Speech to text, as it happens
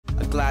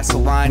glass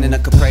of wine and a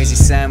caprese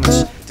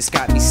sandwich. This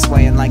got me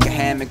swaying like a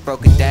hammock,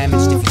 broken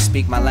damaged. If you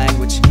speak my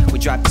language, we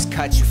drop this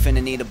cut, you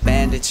finna need a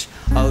bandage.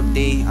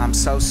 OD, I'm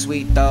so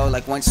sweet though,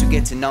 like once you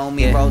get to know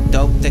me, roll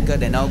dope thicker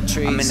than oak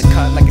trees. I'm in the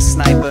cut like a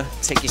sniper,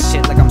 take your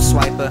shit like I'm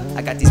Swiper.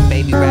 I got these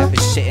baby rappers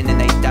shitting in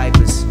they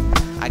diapers.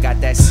 I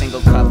got that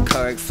single cup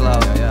Keurig flow.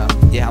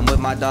 Yeah, I'm with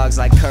my dogs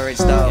like courage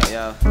though.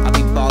 I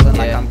be ballin'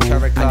 like I'm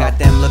Keurig. I got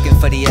them looking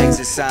for the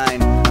exit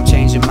sign. I'm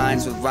changing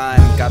minds with rhyme.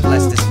 God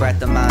bless this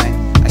breath of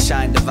mine. I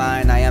shine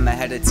divine, I am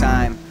ahead of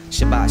time.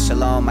 Shabbat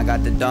shalom, I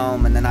got the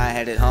dome, and then I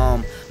headed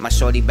home. My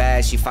shorty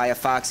bad, she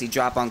Firefoxy,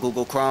 drop on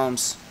Google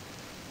Chromes.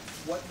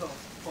 What the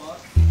fuck?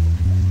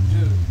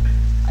 Dude,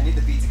 I need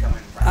the beat to come in.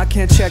 I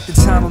can't check the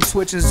time, I'm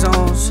switching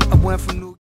zones. I went from New